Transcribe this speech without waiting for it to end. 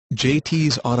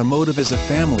JTs Automotive is a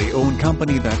family-owned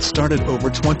company that started over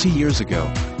 20 years ago.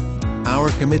 Our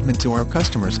commitment to our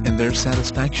customers and their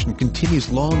satisfaction continues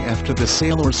long after the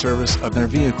sale or service of their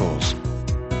vehicles.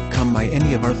 Come by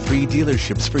any of our 3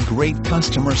 dealerships for great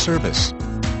customer service.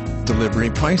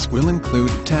 Delivery price will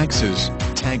include taxes,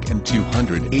 tag and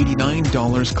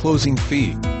 $289 closing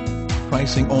fee.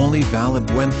 Pricing only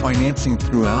valid when financing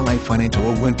through Ally Financial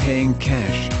or when paying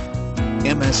cash.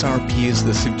 MSRP is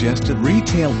the suggested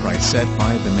retail price set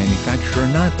by the manufacturer,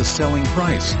 not the selling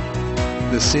price.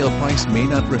 The sale price may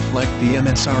not reflect the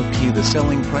MSRP. The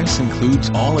selling price includes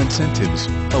all incentives,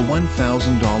 a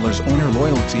 $1,000 owner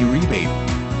loyalty rebate.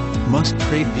 Must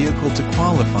trade vehicle to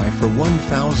qualify for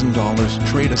 $1,000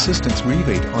 trade assistance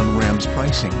rebate on Ram's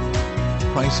pricing.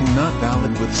 Pricing not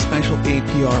valid with special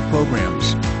APR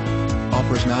programs.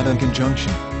 Offers not in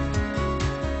conjunction